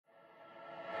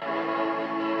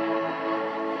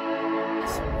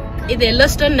ఇది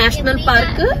Yellowstone national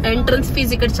park entrance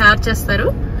fee ఇక్కడ charge చేస్తారు.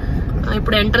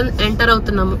 ఇప్పుడు ఎంటర్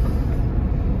అవుతున్నాము.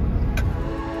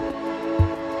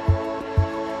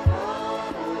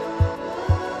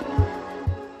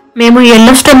 మేము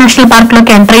యెల్లోస్టోన్ నేషనల్ పార్క్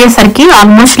లోకి ఎంటర్ అయ్యేసరికి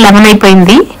ఆల్మోస్ట్ 11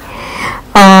 అయిపోయింది.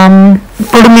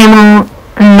 ఇప్పుడు మేము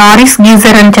నారిస్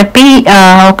గీజర్ అని చెప్పి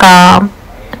ఒక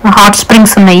హాట్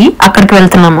స్ప్రింగ్స్ ఉన్నాయి, అక్కడికి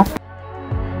వెళ్తున్నాము.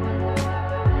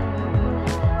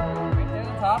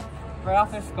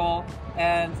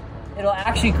 It'll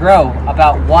actually grow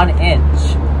about 1 inch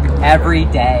every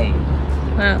day.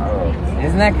 Wow.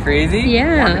 Isn't that crazy?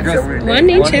 Yeah, 1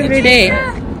 inch every day.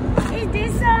 Is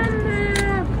this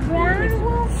brown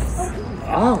wolf?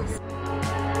 Oh.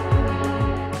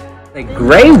 A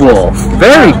gray wolf.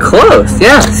 Very close.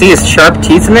 Yeah. See his sharp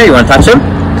teeth in there? You want to touch him?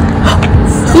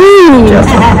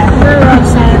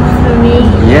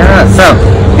 Yeah. So,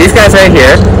 these guys right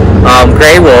here,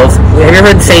 gray wolves. Have you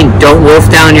heard the saying, don't wolf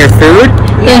down your food?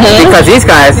 Because these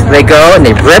guys, they go and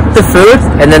they rip the food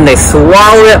and then they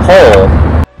swallow it whole.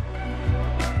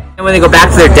 And when they go back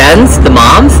to their dens, the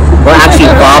moms will actually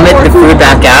vomit the food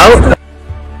back out.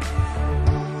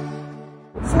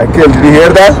 Okay, did you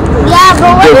hear that? Yeah,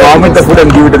 but They vomit the food and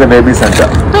give it to the baby center.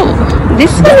 Oh,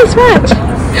 this one is what?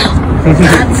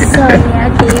 that's so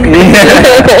yucky.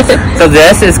 So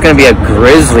this is going to be a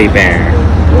grizzly bear.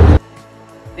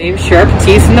 Same sharp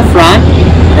teeth in the front,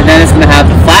 and then it's going to have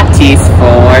the flat teeth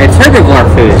for its herbivore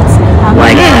foods.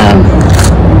 Like,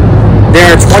 there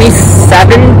are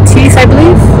 27 teeth, I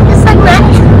believe. Just like that.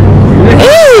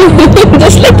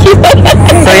 Just like you.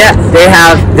 So yeah, they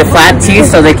have the flat teeth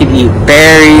so they can eat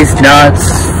berries, nuts,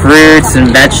 fruits, and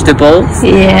vegetables,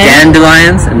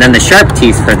 dandelions, and then the sharp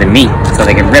teeth for the meat, so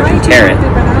they can rip and tear it.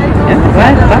 Yeah, go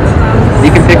ahead.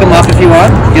 You can pick them up if you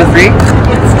want. Feel free.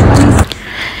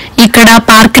 ఇక్కడ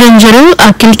park ranger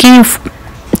అఖిల్కి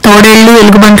తోడేళ్ళు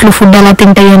ఎలుగుబంట్లు food ఎలా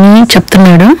తింటాయని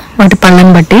చెప్తున్నాడు వాటి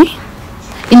పళ్ళని బట్టి.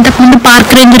 ఇంతకుముందు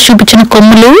park ranger చూపించిన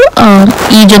కొమ్ములు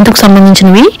ఈ జంతువుకు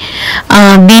సంబంధించినవి.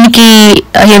 దీనికి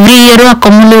ఎవ్రీ ఇయర్ ఆ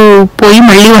కొమ్ములు పోయి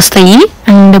మళ్ళీ వస్తాయి.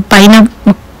 అండ్ పైన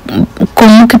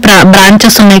కొమ్ముకి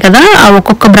బ్రాంచెస్ ఉన్నాయి కదా, ఆ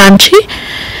ఒక్కొక్క బ్రాంచ్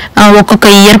ఒక్కొక్క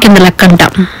ఇయర్ కింద లెక్కంట.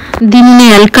 దీనిని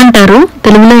ఎల్క్ అంటారు,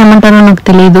 తెలుగులో ఏమంటారో నాకు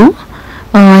తెలియదు.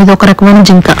 ఇది ఒక రకమైన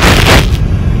జింక.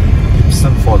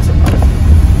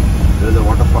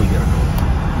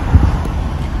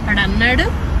 అన్నాడు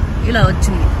ఇలా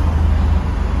వచ్చింది.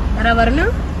 అరా వరుణ్,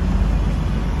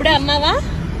 ఇప్పుడే అన్నావా?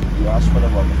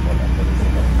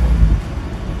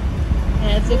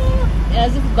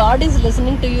 As if God is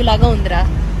listening to you లాగా ఉందిరా.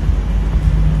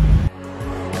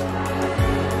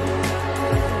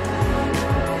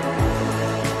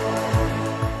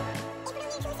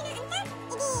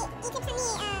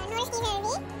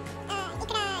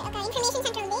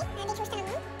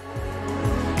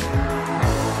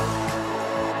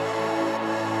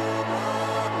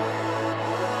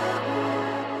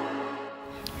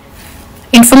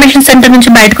 ఇన్ఫర్మేషన్ సెంటర్ నుంచి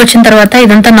బయటకు వచ్చిన తర్వాత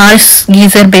ఇదంతా నారిస్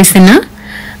గీజర్ బేసిన్.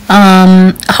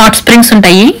 హాట్ స్ప్రింగ్స్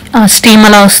ఉంటాయి, స్టీమ్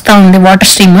అలా వస్తూ ఉంది,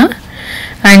 వాటర్ స్టీమ్.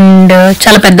 అండ్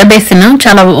చాలా పెద్ద బేసిన్,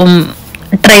 చాలా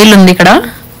ట్రైల్ ఉంది ఇక్కడ,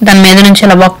 దాని మీద నుంచి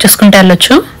అలా వాక్ చేసుకుంటే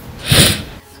వెళ్ళొచ్చు.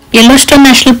 Yellowstone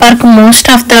national park most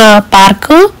of the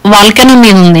park volcano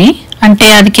మీద ఉంది, అంటే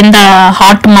అది కింద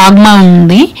హాట్ మాగ్మా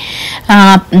ఉంది.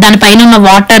 దానిపైన ఉన్న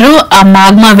వాటర్ ఆ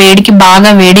మాగ్మా వేడికి బాగా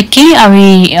వేడికి అవి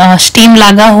స్టీమ్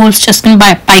లాగా హోల్స్ చేసుకుని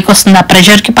పైకి వస్తుంది, ఆ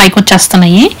ప్రెషర్కి పైకి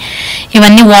వచ్చేస్తున్నాయి.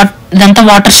 ఇవన్నీ ఇదంతా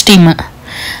వాటర్ స్టీమ్.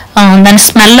 దాని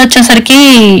స్మెల్ వచ్చేసరికి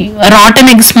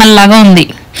రాటన్ ఎగ్ స్మెల్ లాగా ఉంది.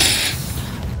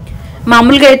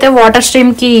 మామూలుగా అయితే వాటర్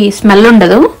స్ట్రీమ్కి స్మెల్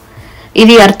ఉండదు,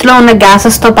 ఇది ఎర్త్లో ఉన్న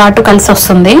గ్యాసెస్తో పాటు కలిసి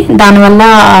వస్తుంది, దానివల్ల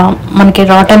మనకి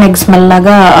రాటన్ ఎగ్ స్మెల్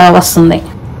లాగా వస్తుంది.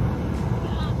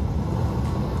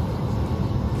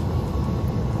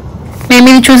 మేము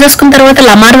ఇది చూసేసుకున్న తర్వాత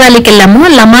లమార్ వ్యాలీకి వెళ్ళాము.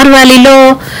 లమార్ వ్యాలీలో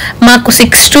మాకు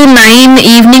 6 to 9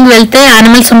 ఈవినింగ్ వెళ్తే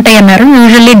యానిమల్స్ ఉంటాయి అన్నారు.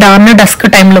 యూజువల్లీ డాన్ డస్క్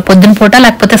టైంలో, పొద్దున పూట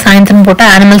లేకపోతే సాయంత్రం పూట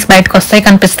యానిమల్స్ బయటకు వస్తాయి,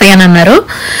 కనిపిస్తాయి అని అన్నారు.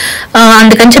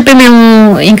 అందుకని చెప్పి మేము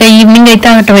ఇంకా ఈవినింగ్ అయితే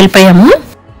అటు వెళ్ళిపోయాము.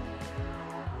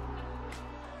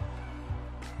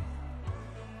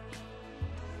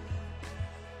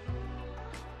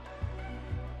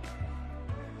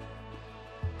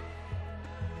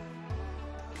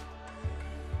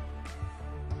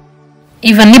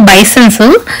 ఇవన్నీ బైసన్స్,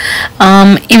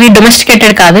 ఇవి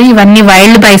డొమెస్టికేటెడ్ కాదు, ఇవన్నీ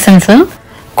వైల్డ్ బైసన్స్.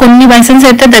 కొన్ని బైసన్స్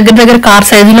అయితే దగ్గర దగ్గర కార్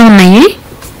సైజులో ఉన్నాయి.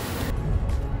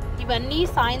 ఇవన్నీ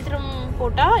సాయంత్రం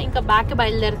పూట ఇంకా బ్యాక్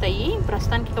బయలుదేరుతాయి.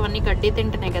 ప్రస్తుతానికి ఇవన్నీ గడ్డి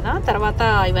తింటున్నాయి కదా, తర్వాత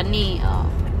ఇవన్నీ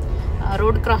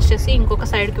రోడ్ క్రాస్ చేసి ఇంకొక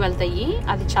సైడ్కి వెళ్తాయి.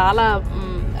 అది చాలా,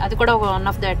 అది కూడా ఒక వన్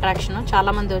ఆఫ్ ద అట్రాక్షన్.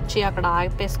 చాలామంది వచ్చి అక్కడ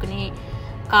ఆపేసుకుని,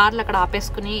 కార్లు అక్కడ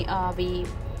ఆపేసుకుని అవి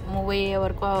మూవ్ అయ్యే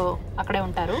వరకు అక్కడే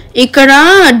ఉంటారు. ఇక్కడ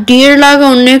డీర్ లాగా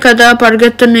ఉన్నాయి కదా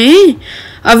పరిగెత్తున్నాయి,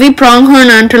 అవి ప్రాంగ్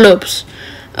హార్న్ యాంటలోప్స్.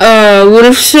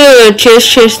 ఉల్ఫ్స్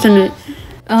చేస్తున్నాయి.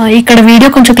 ఇక్కడ వీడియో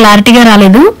కొంచెం క్లారిటీగా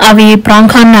రాలేదు. అవి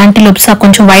ప్రాంగ్ హార్న్ యాంటిలోప్స్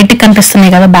కొంచెం వైట్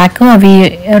కనిపిస్తున్నాయి కదా బ్యాక్, అవి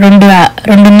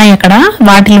రెండు ఉన్నాయి అక్కడ.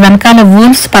 వాటి వెనకాల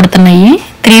వూల్ఫ్స్ పడుతున్నాయి.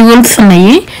 3 వూల్ఫ్స్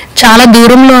ఉన్నాయి. చాలా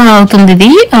దూరంలో అవుతుంది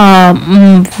ఇది,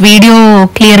 వీడియో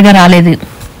క్లియర్ గా రాలేదు.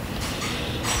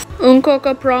 ఇంకొక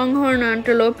ప్రాంగ్ హార్న్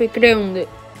యాంటలోప్ ఇక్కడే ఉంది.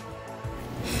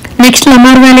 నెక్స్ట్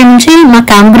లమార్ వ్యాలీ నుంచి మా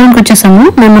క్యాంప్ గ్రౌండ్కి వచ్చేసాము.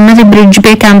 మేము ఉన్నది బ్రిడ్జ్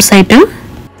బే క్యాంప్ సైట్.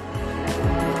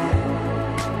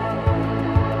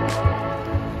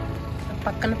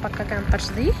 పక్క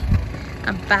క్యాంపర్స్ది,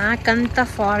 బ్యాక్ అంతా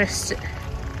ఫారెస్ట్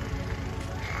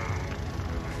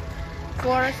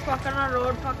పక్కన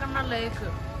రోడ్ పక్కన లేక్.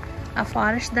 ఆ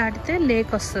ఫారెస్ట్ దాటితే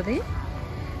లేక్ వస్తుంది.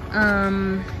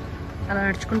 అలా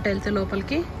నడుచుకుంటూ వెళ్తే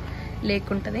లోపలికి లేక్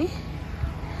ఉంటుంది.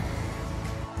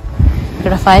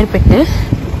 ఇక్కడ ఫైర్ పెట్టి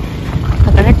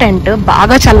అక్కడ టెంట్,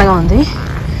 బాగా చల్లగా ఉంది.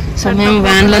 సో మేము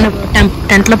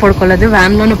టెంట్లో పడుకోలేదు,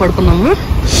 వ్యాన్లోనే పడుకున్నాము.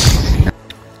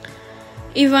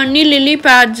 ఇవన్నీ లిలీ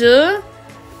ప్యాడ్స్.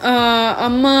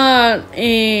 అమ్మ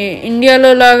ఇండియాలో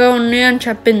లాగా ఉన్నాయి అని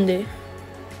చెప్పింది.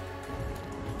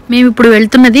 మేము ఇప్పుడు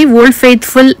వెళ్తున్నది ఓల్డ్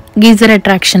ఫెయిత్ఫుల్ గీజర్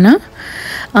అట్రాక్షన్.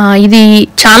 ఇది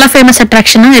చాలా ఫేమస్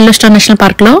అట్రాక్షన్ యెల్లోస్టోన్ నేషనల్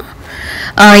పార్క్లో.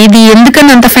 ఇది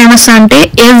ఎందుకని అంత ఫేమస్ అంటే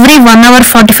ఎవ్రీ 1 hour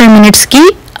 45 minutesకి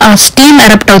స్టీమ్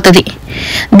ఎరప్ట్ అవుతుంది.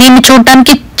 దీన్ని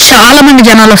చూడటానికి చాలా మంది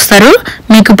జనాలు వస్తారు.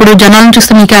 మీకు ఇప్పుడు జనాలను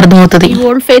చూస్తే మీకే అర్థమవుతుంది.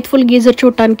 ఓల్డ్ ఫెయిత్ఫుల్ గీజర్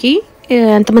చూడటానికి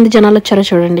ఎంతమంది జనాలు వచ్చారో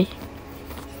చూడండి.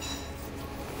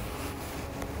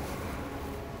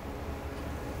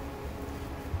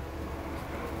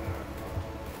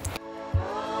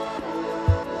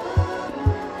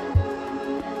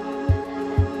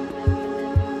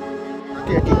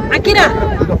 Akira.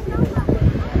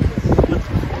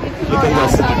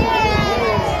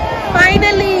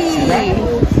 Finally.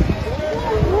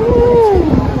 Ooh,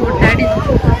 daddy.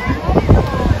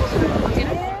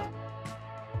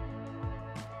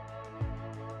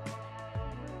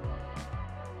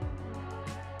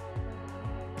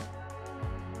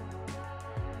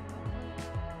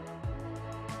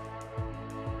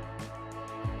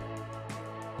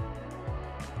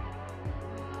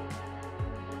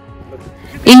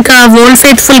 ఇంకా ఓల్డ్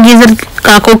ఫెయిత్ఫుల్ గీజర్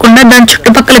కాకోకుండా దాని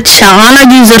చుట్టుపక్కల చాలా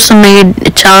గీజర్స్ ఉన్నాయి.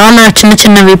 చాలా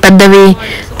చిన్నవి పెద్దవి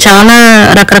చాలా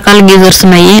రకరకాల గీజర్స్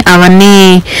ఉన్నాయి. అవన్నీ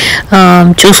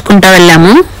చూసుకుంటా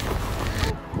వెళ్ళాము.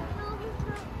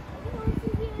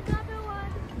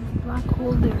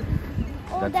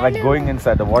 That's like going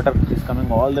inside. The water is coming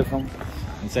all the way from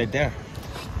inside there.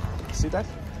 See that?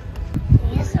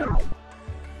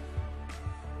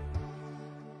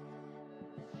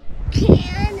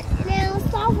 Can now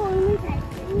stop holding me back.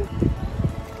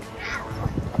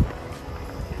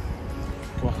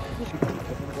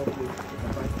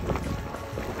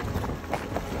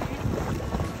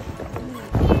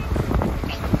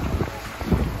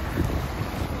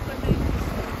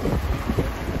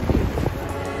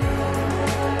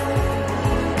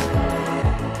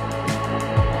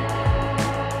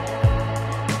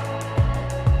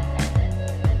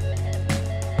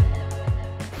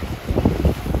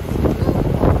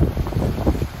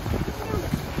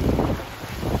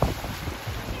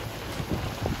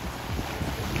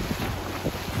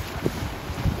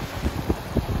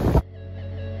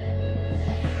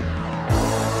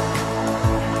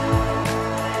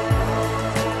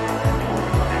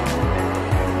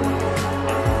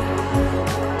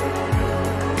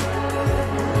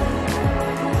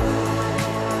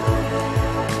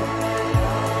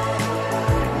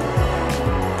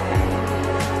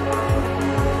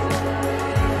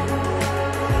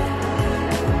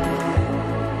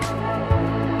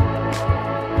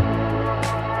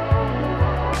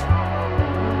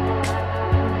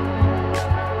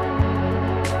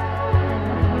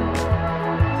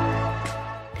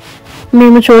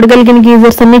 మేము చూడగలిగిన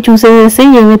గీజర్స్ అన్ని చూసేసి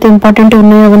ఏవైతే ఇంపార్టెంట్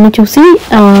ఉన్నాయో అవన్నీ చూసి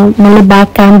మళ్ళీ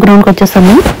బ్యాక్ క్యాంప్ గ్రౌండ్కి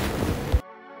వచ్చేసాము.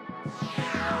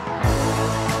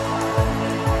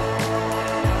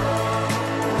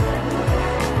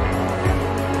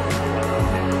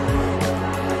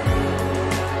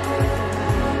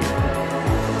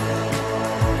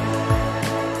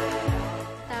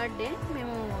 థర్డ్ డే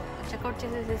మేము చెక్అవుట్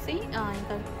చేసేసి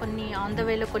ఇంకా కొన్ని ఆన్ ద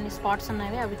వేలో కొన్ని స్పాట్స్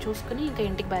ఉన్నాయి, అవి చూసుకుని ఇంకా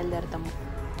ఇంటికి బయలుదేరుతాము.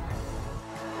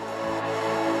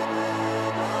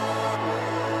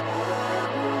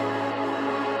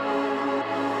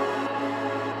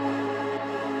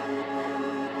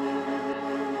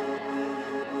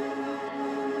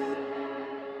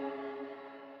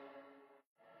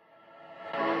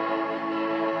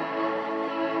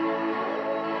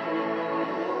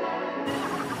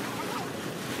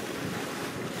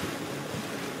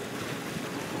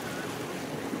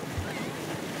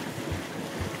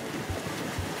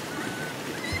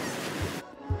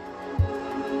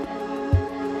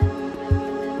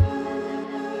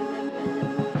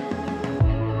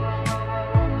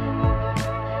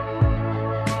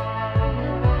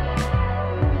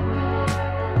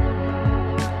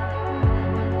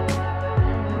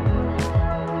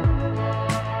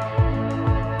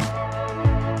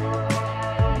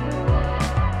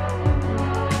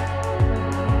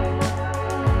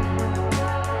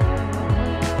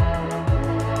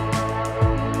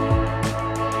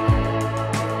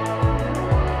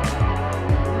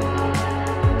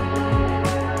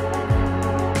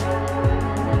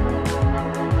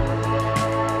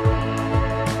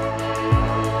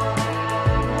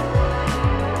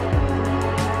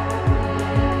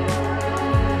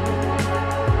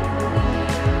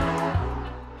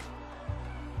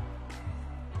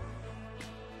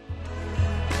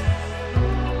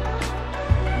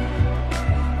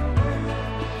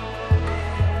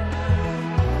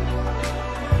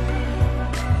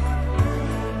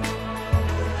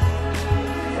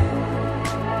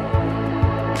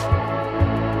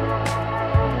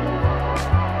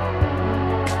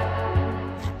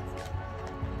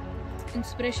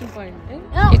 Inspiration point.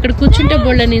 ఇక్కడ కూర్చుంటే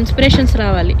బోల్డని ఇన్స్పిరేషన్స్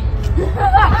రావాలి,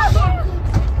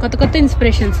 కొత్త కొత్త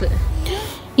ఇన్స్పిరేషన్స్.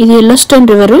 ఇది ఎల్లోస్టోన్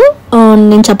రివర్.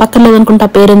 నేను చెప్పక్కర్లేదు అనుకుంటా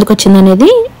పేరు ఎందుకు వచ్చింది అనేది.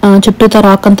 చుట్టూతో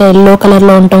రాక్ అంతా ఎల్లో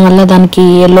కలర్లో ఉండటం వల్ల దానికి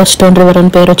ఎల్లోస్టోన్ రివర్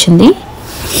అని పేరు వచ్చింది.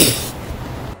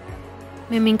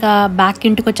 మేము ఇంకా బ్యాక్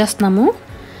ఇంటికి వచ్చేస్తున్నాము.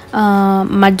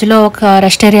 మధ్యలో ఒక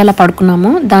రెస్ట్ ఏరియాలో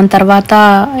పడుకున్నాము. దాని తర్వాత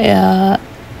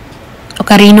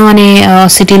ఒక రీనో అనే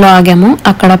సిటీలో ఆగాము.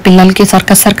 అక్కడ పిల్లలకి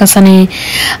సర్కస్ అని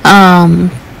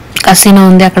కసినో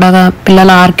ఉంది. అక్కడ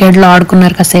పిల్లలు ఆర్కేడ్లో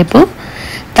ఆడుకున్నారు కాసేపు.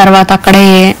 తర్వాత అక్కడే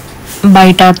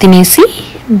బయట తినేసి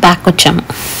బ్యాక్ వచ్చాము.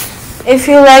 If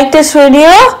you like this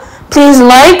video, please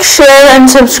like, share and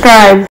subscribe.